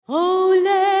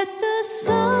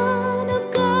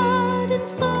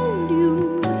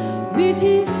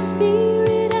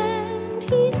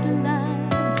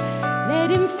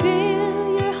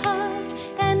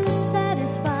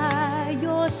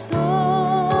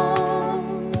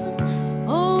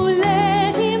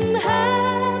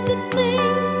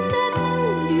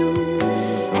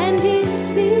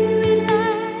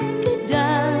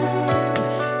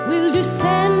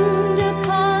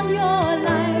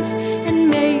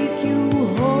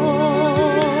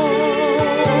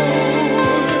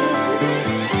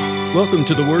Welcome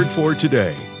to the Word for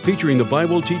Today, featuring the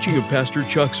Bible teaching of Pastor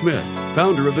Chuck Smith,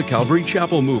 founder of the Calvary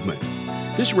Chapel Movement.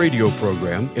 This radio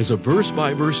program is a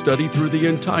verse-by-verse study through the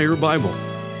entire Bible.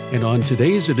 And on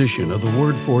today's edition of the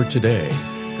Word for Today,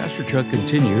 Pastor Chuck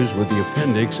continues with the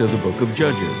appendix of the book of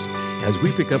Judges, as we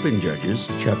pick up in Judges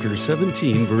chapter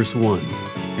 17, verse 1.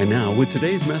 And now, with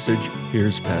today's message,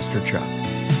 here's Pastor Chuck.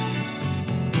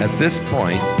 At this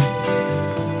point,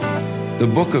 the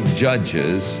book of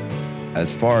Judges,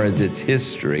 as far as its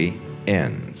history,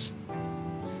 ends.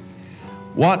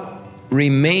 What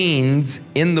remains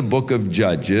in the book of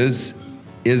Judges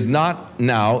is not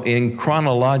now in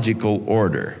chronological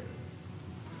order.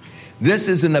 This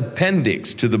is an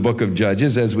appendix to the book of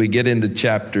Judges as we get into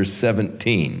chapter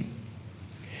 17.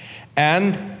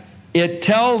 And it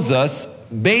tells us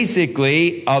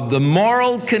basically of the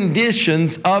moral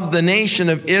conditions of the nation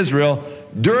of Israel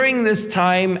during this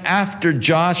time after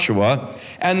Joshua.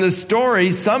 And the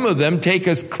stories, some of them take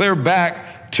us clear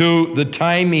back to the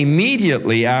time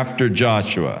immediately after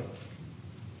Joshua.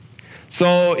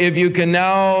 So if you can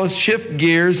now shift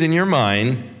gears in your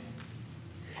mind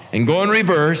and go in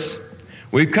reverse,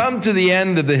 we've come to the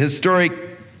end of the historic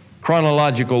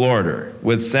chronological order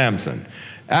with Samson.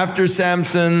 After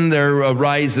Samson, there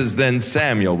arises then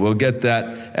Samuel. We'll get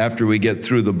that after we get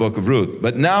through the book of Ruth.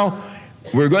 But now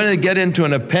we're going to get into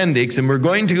an appendix, and we're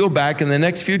going to go back in the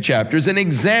next few chapters and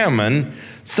examine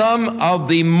some of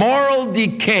the moral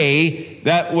decay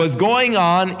that was going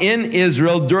on in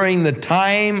Israel during the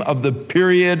time of the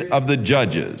period of the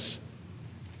Judges.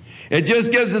 It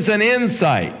just gives us an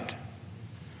insight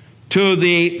to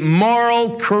the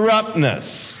moral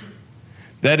corruptness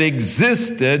that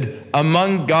existed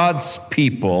among God's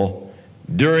people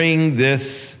during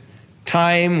this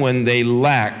time when they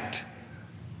lacked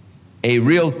a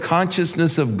real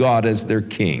consciousness of God as their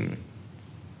king.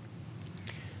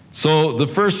 So the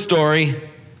first story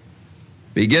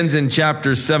begins in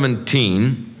chapter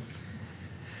 17.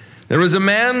 There was a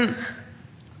man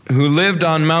who lived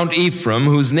on Mount Ephraim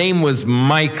whose name was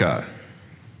Micah.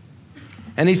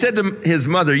 And he said to his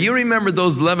mother, "You remember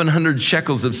those 1,100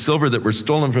 shekels of silver that were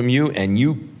stolen from you, and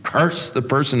you cursed the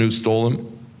person who stole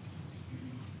them?"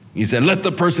 He said, "Let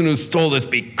the person who stole this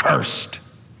be cursed."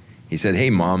 He said, "Hey,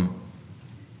 Mom,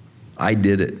 I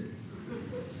did it.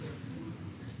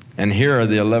 And here are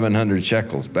the 1,100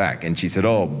 shekels back." And she said,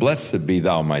 "Oh, blessed be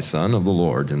thou, my son, of the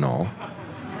Lord," and all.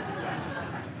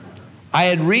 "I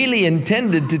had really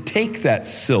intended to take that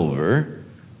silver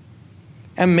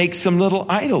and make some little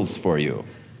idols for you."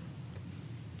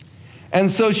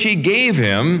 And so she gave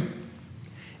him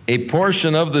a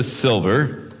portion of the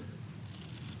silver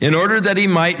in order that he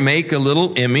might make a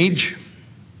little image.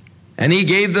 And he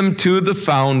gave them to the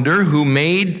founder, who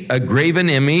made a graven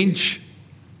image.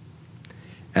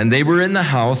 And they were in the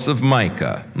house of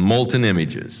Micah, molten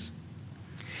images.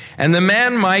 And the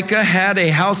man Micah had a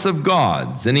house of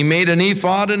gods, and he made an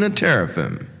ephod and a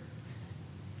teraphim.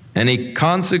 And he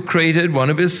consecrated one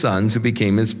of his sons, who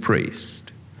became his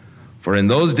priest. For in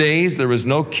those days there was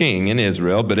no king in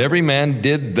Israel, but every man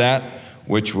did that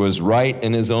which was right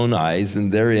in his own eyes.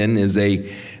 And therein is a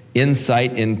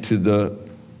insight into the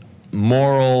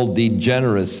moral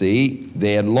degeneracy.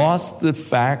 They had lost the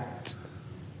fact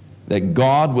that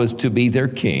God was to be their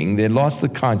king. They had lost the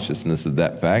consciousness of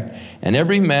that fact. And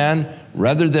every man,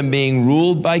 rather than being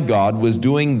ruled by God, was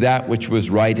doing that which was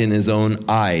right in his own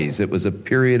eyes. It was a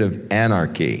period of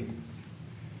anarchy.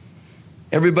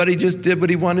 Everybody just did what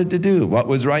he wanted to do, what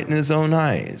was right in his own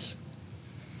eyes.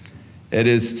 It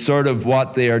is sort of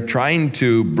what they are trying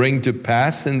to bring to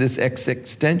pass in this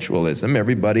existentialism.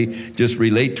 Everybody just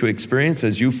relate to experience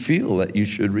as you feel that you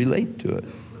should relate to it.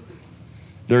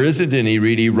 There isn't any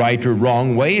really right or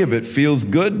wrong way. If it feels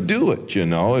good, do it, you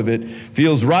know. If it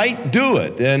feels right, do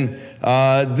it. And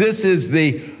this is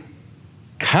the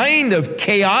kind of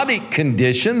chaotic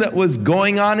condition that was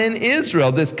going on in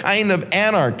Israel, this kind of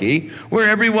anarchy where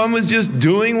everyone was just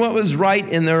doing what was right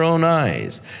in their own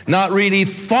eyes, not really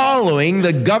following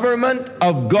the government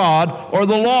of God or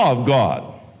the law of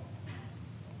God.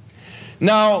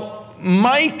 Now,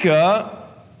 Micah,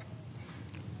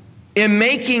 in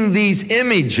making these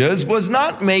images, was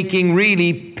not making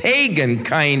really pagan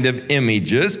kind of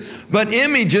images, but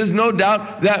images, no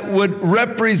doubt, that would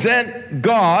represent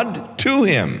God to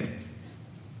him.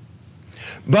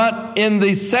 But in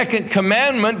the second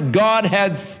commandment, God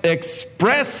had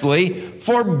expressly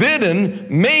forbidden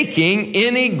making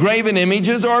any graven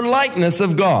images or likeness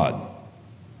of God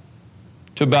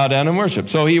to bow down and worship.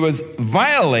 So he was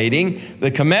violating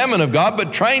the commandment of God,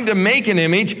 but trying to make an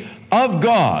image of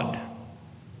God.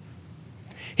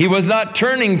 He was not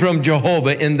turning from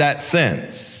Jehovah in that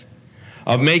sense.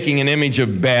 of making an image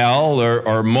of Baal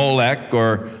or Molech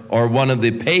or one of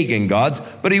the pagan gods,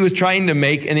 but he was trying to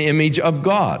make an image of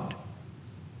God.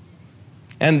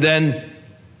 And then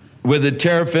with the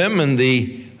teraphim and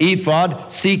the ephod,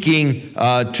 seeking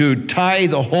to tie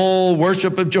the whole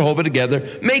worship of Jehovah together,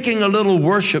 making a little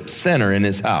worship center in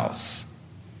his house,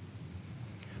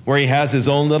 where he has his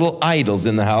own little idols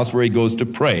in the house where he goes to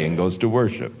pray and goes to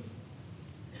worship.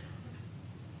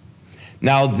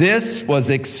 Now this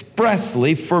was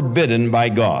expressly forbidden by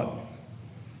God.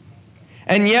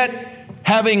 And yet,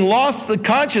 having lost the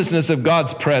consciousness of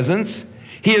God's presence,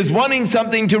 he is wanting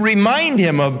something to remind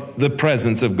him of the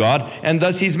presence of God, and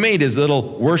thus he's made his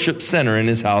little worship center in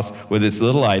his house with its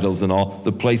little idols and all,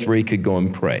 the place where he could go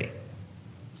and pray.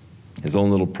 His own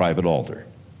little private altar.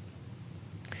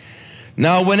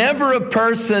 Now, whenever a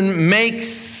person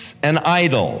makes an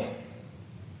idol,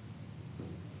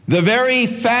 the very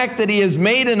fact that he has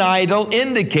made an idol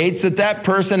indicates that that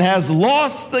person has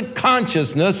lost the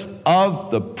consciousness of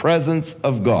the presence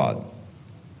of God.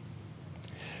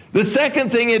 The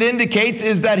second thing it indicates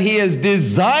is that he is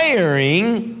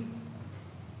desiring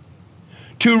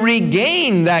to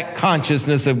regain that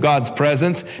consciousness of God's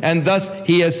presence, and thus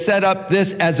he has set up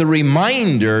this as a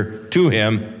reminder to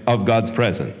him of God's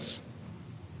presence.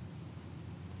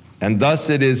 And thus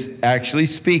it is actually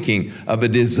speaking of a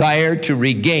desire to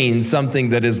regain something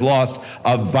that is lost,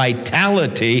 of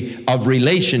vitality of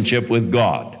relationship with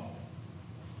God.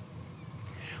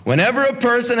 Whenever a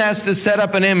person has to set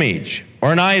up an image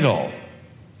or an idol,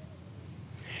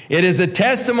 it is a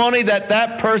testimony that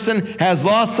that person has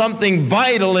lost something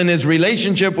vital in his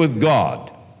relationship with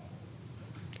God.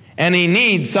 And he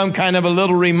needs some kind of a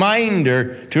little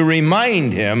reminder to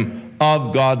remind him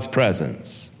of God's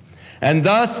presence. And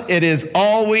thus it is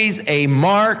always a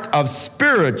mark of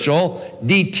spiritual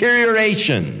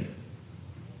deterioration.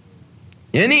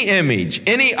 Any image,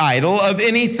 any idol of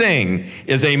anything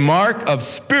is a mark of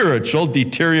spiritual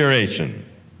deterioration.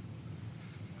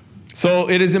 So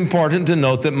it is important to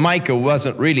note that Micah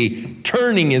wasn't really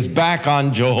turning his back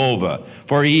on Jehovah,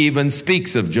 for he even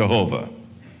speaks of Jehovah.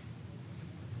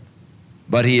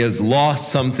 But he has lost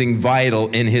something vital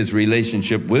in his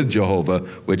relationship with Jehovah,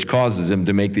 which causes him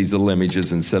to make these little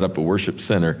images and set up a worship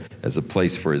center as a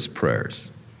place for his prayers.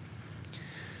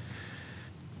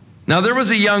 Now there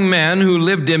was a young man who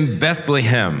lived in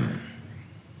Bethlehem,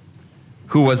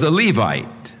 who was a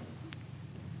Levite,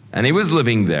 and he was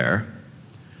living there.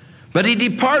 But he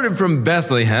departed from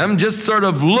Bethlehem just sort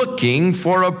of looking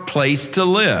for a place to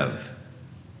live.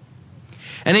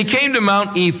 And he came to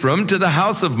Mount Ephraim, to the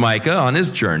house of Micah on his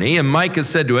journey. And Micah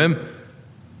said to him,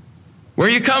 "Where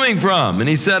are you coming from?" And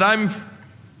he said, "I'm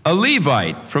a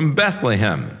Levite from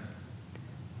Bethlehem.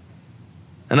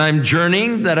 And I'm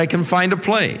journeying that I can find a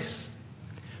place."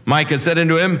 Micah said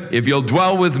unto him, "If you'll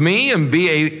dwell with me and be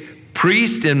a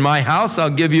priest in my house,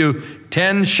 I'll give you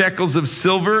 10 shekels of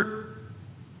silver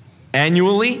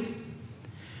annually,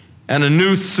 and a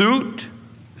new suit,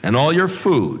 and all your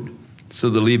food." So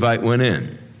the Levite went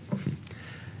in.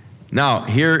 Now,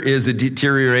 here is a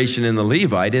deterioration in the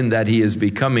Levite in that he is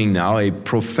becoming now a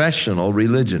professional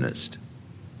religionist,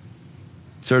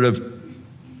 sort of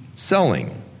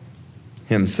selling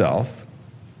himself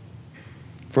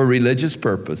for religious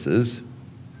purposes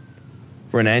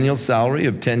for an annual salary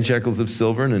of 10 shekels of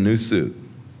silver and a new suit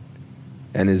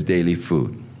and his daily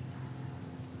food.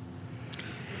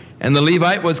 And the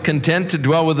Levite was content to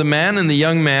dwell with the man, and the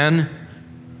young man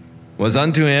was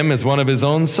unto him as one of his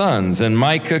own sons. And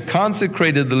Micah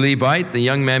consecrated the Levite. The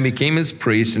young man became his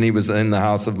priest, and he was in the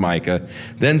house of Micah.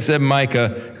 Then said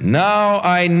Micah, "Now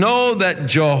I know that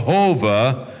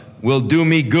Jehovah will do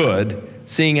me good,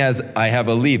 seeing as I have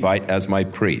a Levite as my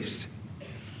priest."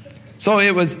 So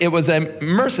it was a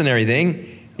mercenary thing.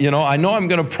 I know I'm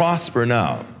going to prosper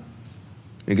now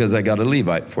because I got a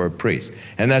Levite for a priest.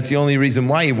 And that's the only reason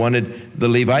why he wanted the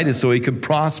Levite, is so he could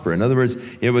prosper. In other words,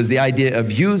 it was the idea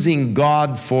of using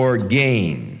God for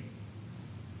gain.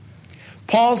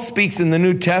 Paul speaks in the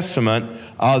New Testament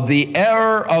of the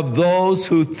error of those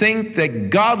who think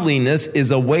that godliness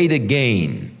is a way to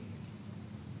gain.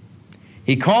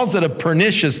 He calls it a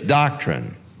pernicious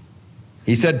doctrine.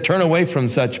 He said, turn away from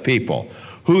such people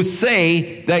who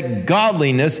say that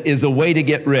godliness is a way to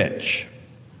get rich,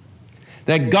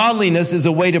 that godliness is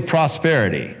a way to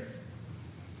prosperity,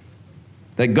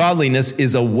 that godliness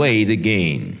is a way to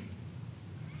gain.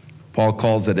 Paul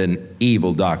calls it an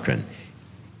evil doctrine.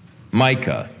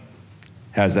 Micah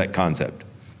has that concept.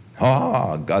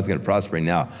 Oh, God's going to prosper me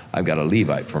now. I've got a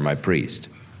Levite for my priest.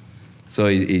 So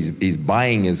he's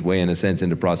buying his way, in a sense,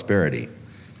 into prosperity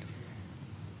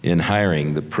in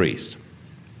hiring the priest.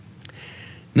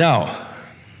 Now,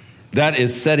 that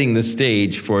is setting the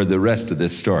stage for the rest of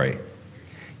this story.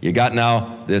 You got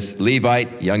now this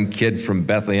Levite, young kid from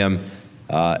Bethlehem,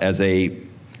 as a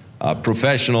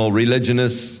professional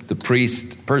religionist, the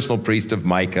priest, personal priest of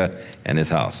Micah and his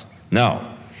house.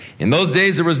 Now, in those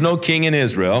days there was no king in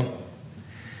Israel,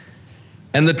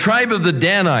 and the tribe of the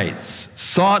Danites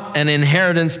sought an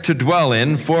inheritance to dwell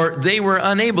in, for they were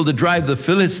unable to drive the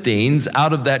Philistines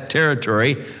out of that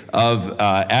territory of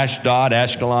Ashdod,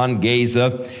 Ashkelon,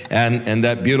 Gaza, and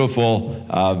that beautiful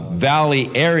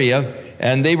valley area.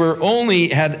 And they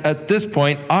had at this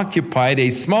point occupied a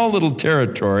small little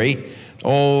territory,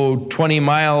 20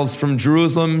 miles from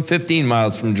Jerusalem, 15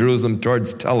 miles from Jerusalem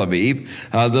towards Tel Aviv,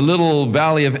 the little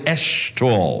valley of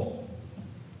Eshtaol.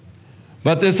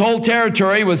 But this whole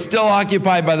territory was still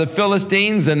occupied by the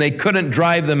Philistines, and they couldn't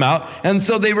drive them out. And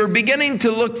so they were beginning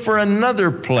to look for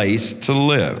another place to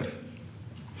live.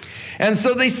 And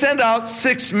so they sent out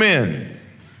 6 men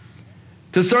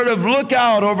to sort of look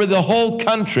out over the whole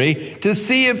country to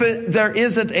see if there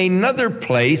isn't another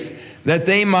place that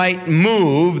they might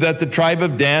move, that the tribe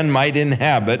of Dan might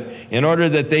inhabit, in order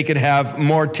that they could have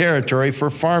more territory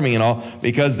for farming and all,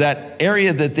 because that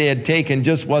area that they had taken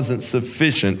just wasn't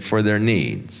sufficient for their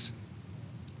needs.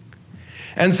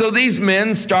 And so these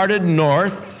men started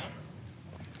north,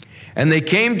 and they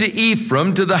came to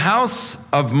Ephraim, to the house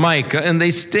of Micah, and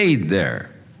they stayed there.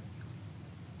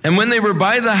 And when they were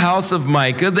by the house of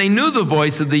Micah, they knew the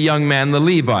voice of the young man, the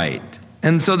Levite.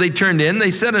 And so they turned in, they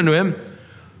said unto him,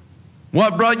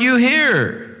 "What brought you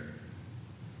here?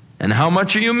 And how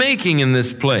much are you making in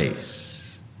this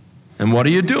place? And what are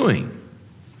you doing?"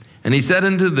 And he said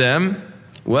unto them,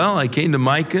 "Well, I came to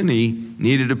Micah, and he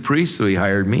needed a priest, so he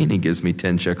hired me, and he gives me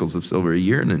 10 shekels of silver a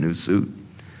year and a new suit,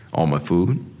 all my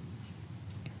food.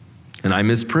 And I'm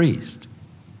his priest."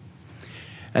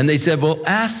 And they said, "Well,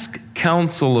 ask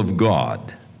counsel of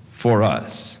God for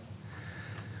us,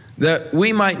 that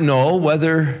we might know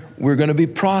whether we're going to be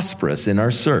prosperous in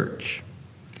our search."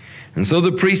 And so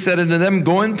the priest said unto them,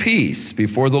 "Go in peace,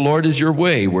 before the Lord is your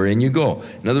way wherein you go."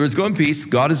 In other words, go in peace.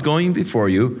 God is going before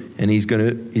you, and he's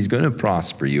going to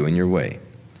prosper you in your way.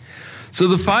 So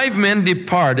the 5 men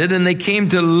departed, and they came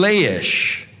to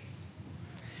Laish.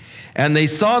 And they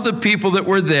saw the people that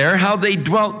were there, how they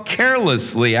dwelt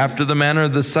carelessly after the manner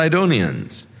of the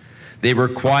Sidonians. They were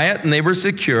quiet and they were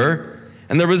secure,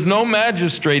 and there was no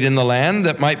magistrate in the land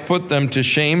that might put them to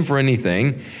shame for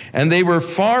anything. And they were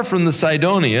far from the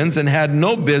Sidonians and had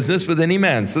no business with any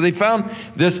man. So they found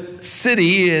this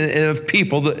city of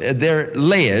people there,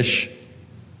 Laish.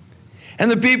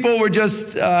 And the people were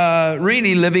just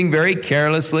really living very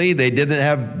carelessly. They didn't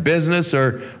have business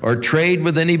or trade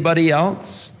with anybody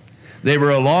else. They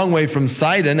were a long way from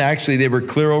Sidon. Actually, they were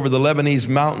clear over the Lebanese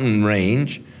mountain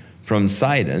range from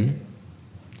Sidon.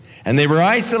 And they were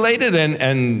isolated,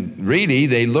 and really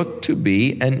they looked to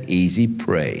be an easy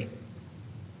prey.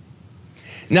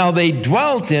 Now they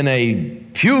dwelt in a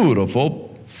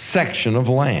beautiful section of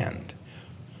land.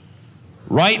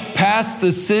 Right past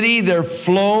the city there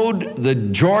flowed the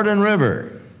Jordan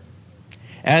River.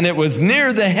 And it was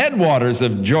near the headwaters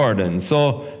of Jordan,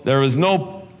 so there was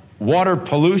no water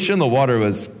pollution. The water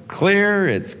was clear,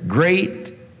 it's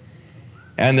great,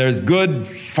 and there's good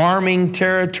farming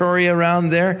territory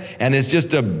around there, and it's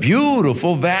just a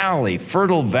beautiful valley,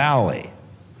 fertile valley.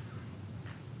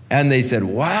 And they said,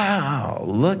 "Wow,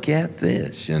 look at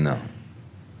this,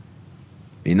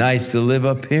 Be nice to live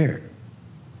up here."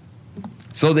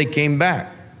 So they came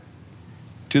back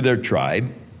to their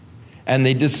tribe, and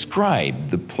they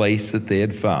described the place that they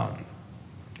had found,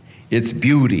 its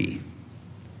beauty,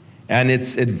 and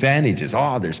its advantages.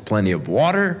 There's plenty of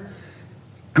water,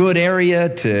 good area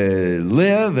to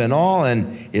live and all,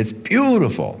 and it's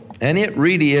beautiful. And it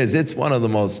really is. It's one of the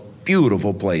most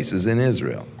beautiful places in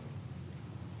Israel.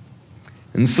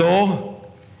 And so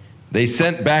they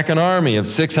sent back an army of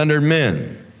 600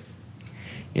 men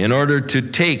in order to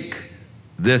take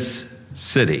this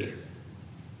city.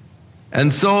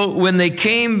 And so when they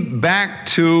came back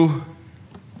to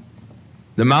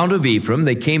the Mount of Ephraim,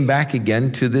 they came back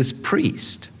again to this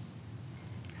priest.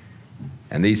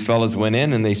 And these fellows went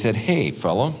in and they said, "Hey,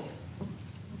 fellow,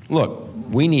 look,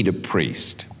 we need a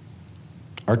priest,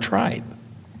 our tribe.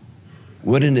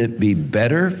 Wouldn't it be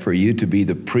better for you to be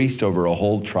the priest over a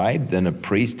whole tribe than a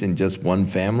priest in just one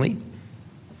family?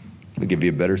 We'll give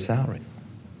you a better salary."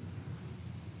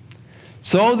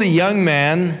 So the young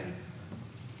man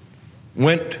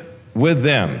went with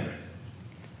them.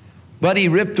 But he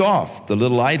ripped off the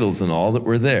little idols and all that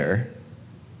were there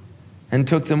and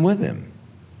took them with him.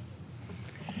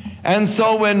 And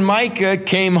so when Micah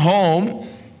came home,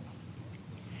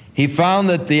 he he found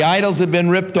that the idols had been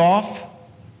ripped off.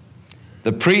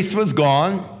 The priest was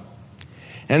gone.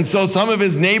 And so some of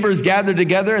his neighbors gathered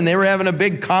together, and they were having a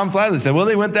big conflict. They said, well,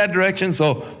 they went that direction,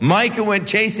 so Micah went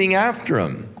chasing after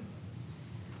them.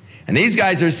 And these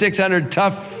guys are 600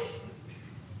 tough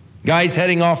guys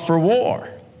heading off for war.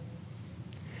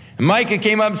 And Micah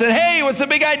came up and said, hey, what's the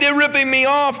big idea ripping me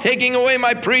off, taking away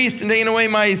my priest and taking away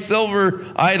my silver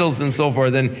idols and so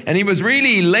forth? And he was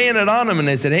really laying it on them. And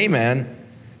they said, hey, man,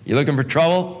 you looking for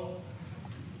trouble?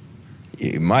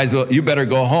 You better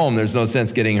go home. There's no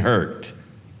sense getting hurt.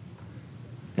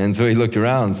 And so he looked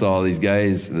around and saw all these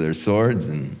guys with their swords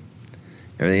and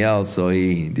everything else, so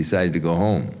he decided to go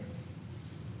home.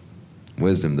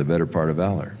 Wisdom, the better part of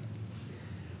valor.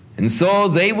 And so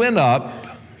they went up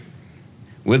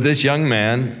with this young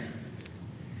man,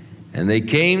 and they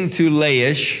came to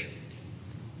Laish,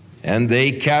 and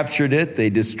they captured it.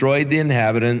 They destroyed the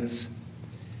inhabitants,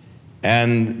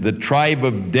 and the tribe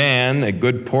of Dan, a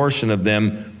good portion of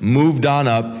them, moved on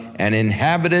up and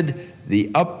inhabited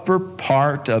the upper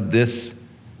part of this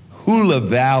Hula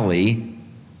Valley,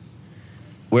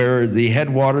 where the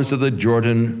headwaters of the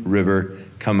Jordan River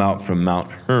come out from Mount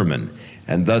Hermon.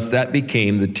 And thus that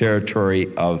became the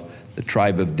territory of the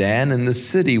tribe of Dan, and the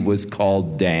city was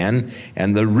called Dan,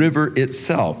 and the river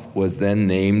itself was then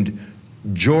named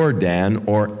Jordan,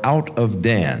 or out of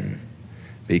Dan,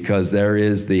 because there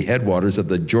is the headwaters of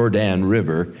the Jordan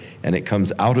River, and it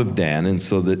comes out of Dan, and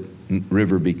so the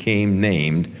river became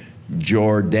named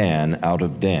Jordan, out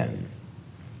of Dan.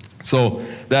 So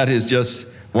that is just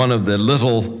one of the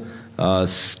little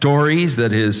stories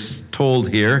that is told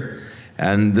here.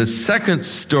 And the second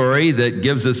story that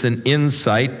gives us an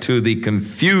insight to the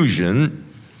confusion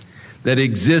that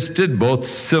existed, both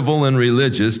civil and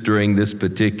religious, during this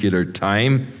particular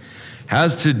time,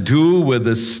 has to do with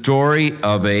the story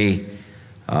of a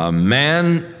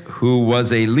man who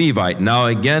was a Levite. Now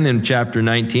again in chapter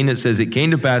 19 it says, it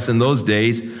came to pass in those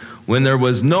days when there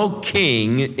was no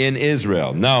king in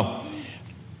Israel. Now,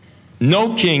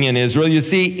 no king in Israel. You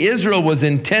see, Israel was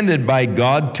intended by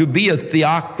God to be a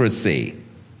theocracy.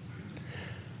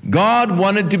 God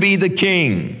wanted to be the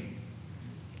king.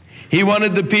 He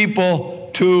wanted the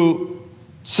people to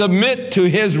submit to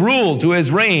his rule, to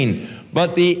his reign.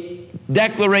 But the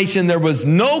declaration there was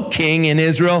no king in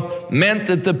Israel meant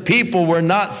that the people were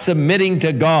not submitting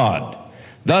to God.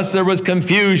 Thus there was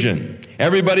confusion.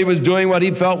 Everybody was doing what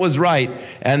he felt was right,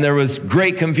 and there was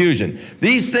great confusion.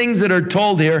 These things that are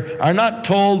told here are not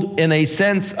told in a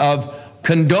sense of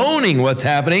condoning what's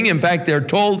happening. In fact, they're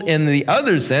told in the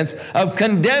other sense of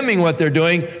condemning what they're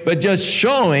doing, but just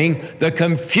showing the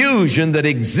confusion that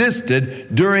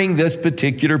existed during this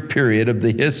particular period of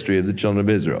the history of the children of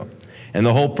Israel. And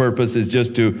the whole purpose is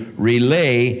just to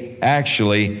relay,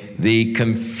 actually, the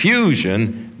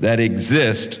confusion that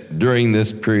exists during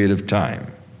this period of time.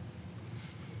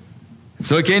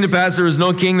 So it came to pass there was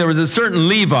no king. There was a certain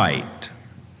Levite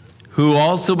who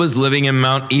also was living in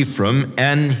Mount Ephraim,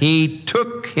 and he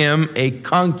took him a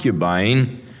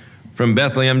concubine from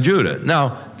Bethlehem, Judah.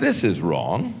 Now, this is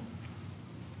wrong,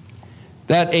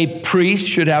 that a priest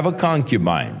should have a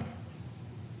concubine.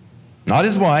 Not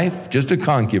his wife, just a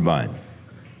concubine.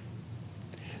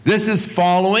 This is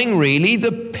following, really,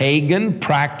 the pagan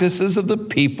practices of the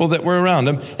people that were around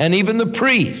him, and even the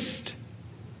priest.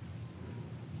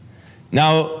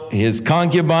 Now, his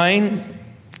concubine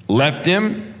left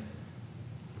him,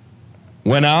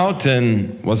 went out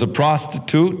and was a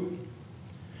prostitute,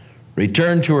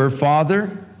 returned to her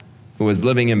father, who was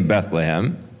living in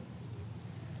Bethlehem.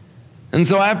 And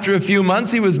so after a few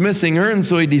months, he was missing her, and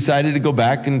so he decided to go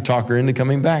back and talk her into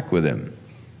coming back with him.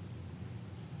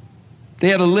 They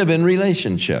had a live-in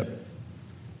relationship,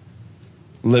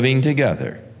 living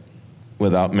together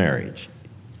without marriage.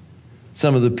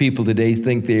 Some of the people today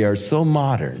think they are so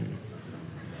modern,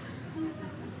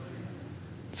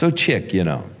 so chic, you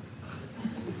know.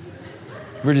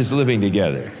 We're just living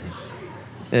together,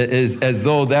 as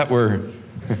though that were,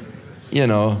 you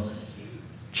know,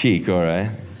 cheek. All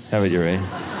right, have it your way.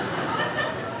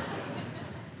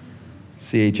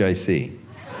 CHIC.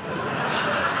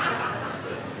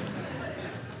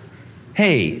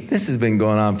 Hey, this has been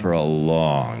going on for a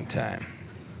long time.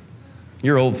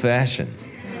 You're old-fashioned.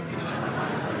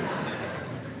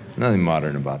 Nothing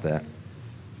modern about that.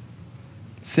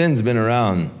 Sin's been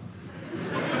around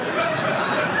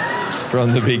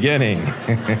from the beginning.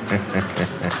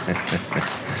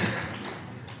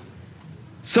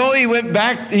 So he went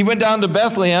down to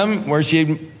Bethlehem, where she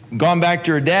had gone back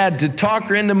to her dad, to talk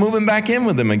her into moving back in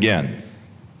with him again.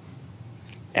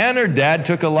 And her dad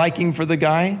took a liking for the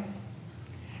guy.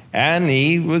 And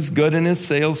he was good in his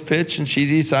sales pitch, and she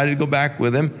decided to go back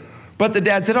with him. But the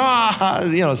dad said,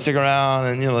 stick around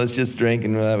and, let's just drink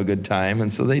and we'll have a good time.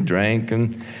 And so they drank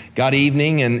and got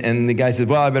evening. And the guy said,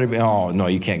 well, I better be, oh, no,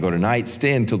 you can't go tonight.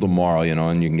 Stay until tomorrow,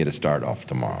 and you can get a start off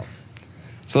tomorrow.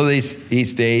 So he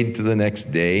stayed to the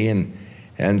next day.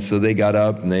 And so they got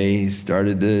up and they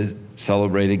started to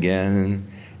celebrate again.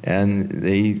 And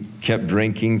they kept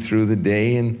drinking through the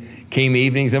day. And came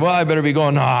evening, said, well, I better be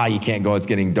going. You can't go. It's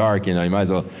getting dark. You might as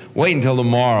well wait until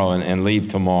tomorrow and leave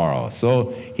tomorrow.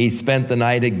 So he spent the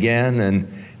night again, and,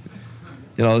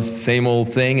 it's the same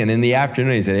old thing. And in the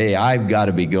afternoon, he said, hey, I've got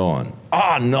to be going.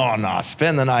 Oh, no,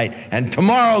 spend the night. And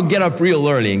tomorrow, get up real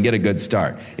early and get a good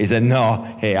start. He said, no,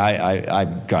 hey,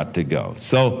 I've got to go.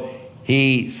 So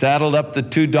he saddled up the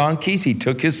 2 donkeys. He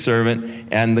took his servant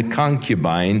and the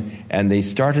concubine, and they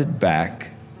started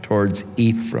back towards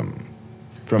Ephraim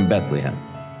from Bethlehem.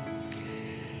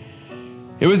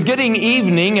 It was getting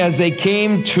evening as they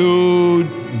came to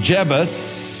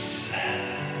Jebus,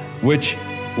 which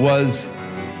was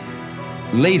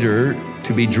later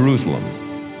to be Jerusalem,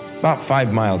 about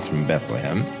 5 miles from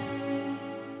Bethlehem.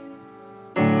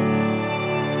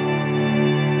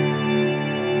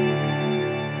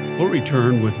 We'll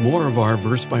return with more of our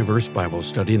verse-by-verse Bible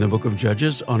study in the book of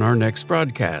Judges on our next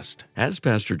broadcast, as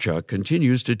Pastor Chuck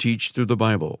continues to teach through the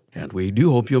Bible, and we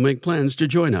do hope you'll make plans to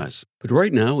join us. But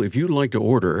right now, if you'd like to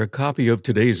order a copy of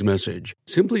today's message,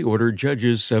 simply order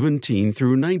Judges 17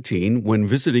 through 19 when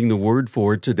visiting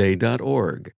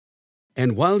thewordfortoday.org.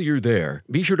 And while you're there,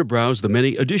 be sure to browse the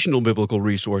many additional biblical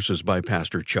resources by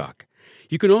Pastor Chuck.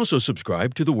 You can also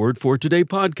subscribe to the Word for Today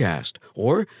podcast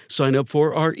or sign up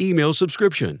for our email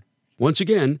subscription. Once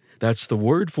again, that's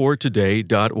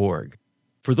thewordfortoday.org.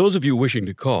 For those of you wishing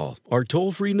to call, our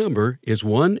toll-free number is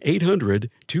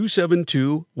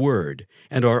 1-800-272-WORD,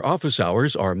 and our office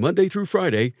hours are Monday through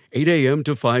Friday, 8 a.m.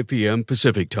 to 5 p.m.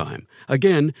 Pacific Time.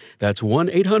 Again, that's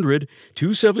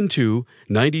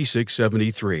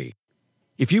 1-800-272-9673.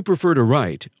 If you prefer to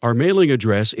write, our mailing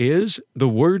address is The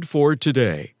Word for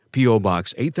Today, P.O.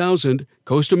 Box 8000,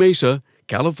 Costa Mesa,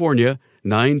 California,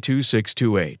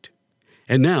 92628.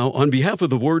 And now, on behalf of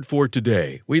the Word for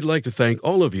Today, we'd like to thank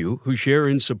all of you who share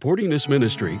in supporting this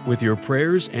ministry with your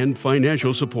prayers and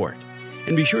financial support.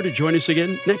 And be sure to join us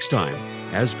again next time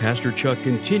as Pastor Chuck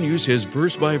continues his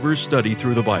verse-by-verse study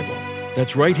through the Bible.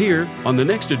 That's right here on the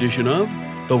next edition of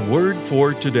The Word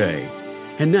for Today.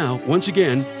 And now, once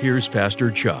again, here's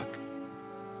Pastor Chuck.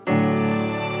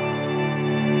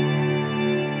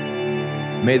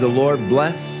 May the Lord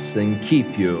bless and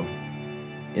keep you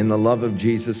in the love of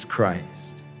Jesus Christ.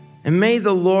 And may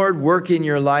the Lord work in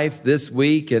your life this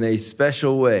week in a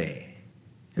special way.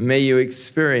 And may you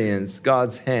experience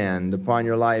God's hand upon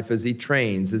your life as He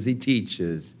trains, as He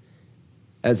teaches,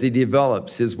 as He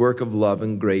develops His work of love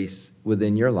and grace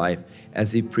within your life,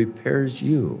 as He prepares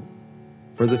you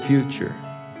for the future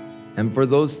and for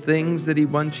those things that He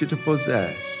wants you to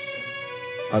possess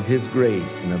of His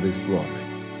grace and of His glory.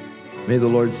 May the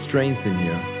Lord strengthen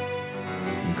you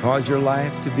and cause your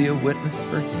life to be a witness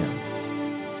for Him.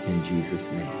 In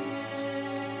Jesus' name.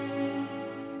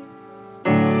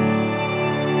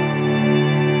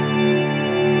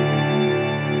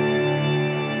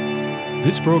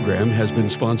 This program has been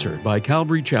sponsored by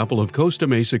Calvary Chapel of Costa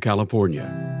Mesa,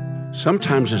 California.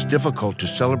 Sometimes it's difficult to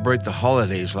celebrate the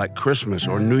holidays like Christmas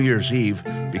or New Year's Eve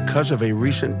because of a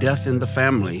recent death in the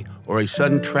family or a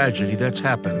sudden tragedy that's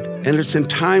happened. And it's in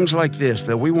times like this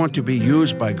that we want to be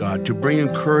used by God to bring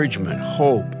encouragement,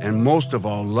 hope, and most of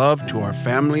all, love to our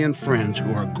family and friends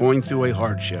who are going through a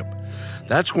hardship.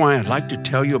 That's why I'd like to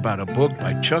tell you about a book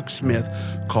by Chuck Smith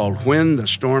called When the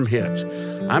Storm Hits.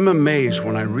 I'm amazed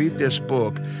when I read this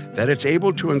book that it's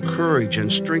able to encourage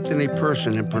and strengthen a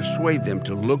person and persuade them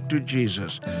to look to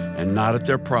Jesus and not at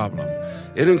their problem.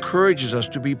 It encourages us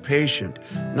to be patient,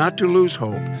 not to lose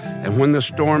hope, and when the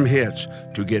storm hits,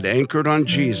 to get anchored on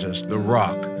Jesus, the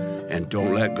rock, and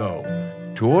don't let go.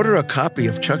 To order a copy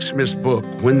of Chuck Smith's book,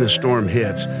 When the Storm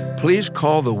Hits, please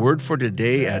call the Word for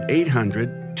Today at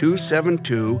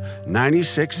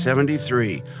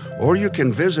 800-272-9673, or you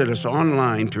can visit us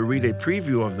online to read a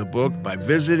preview of the book by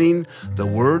visiting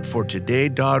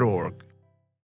thewordfortoday.org.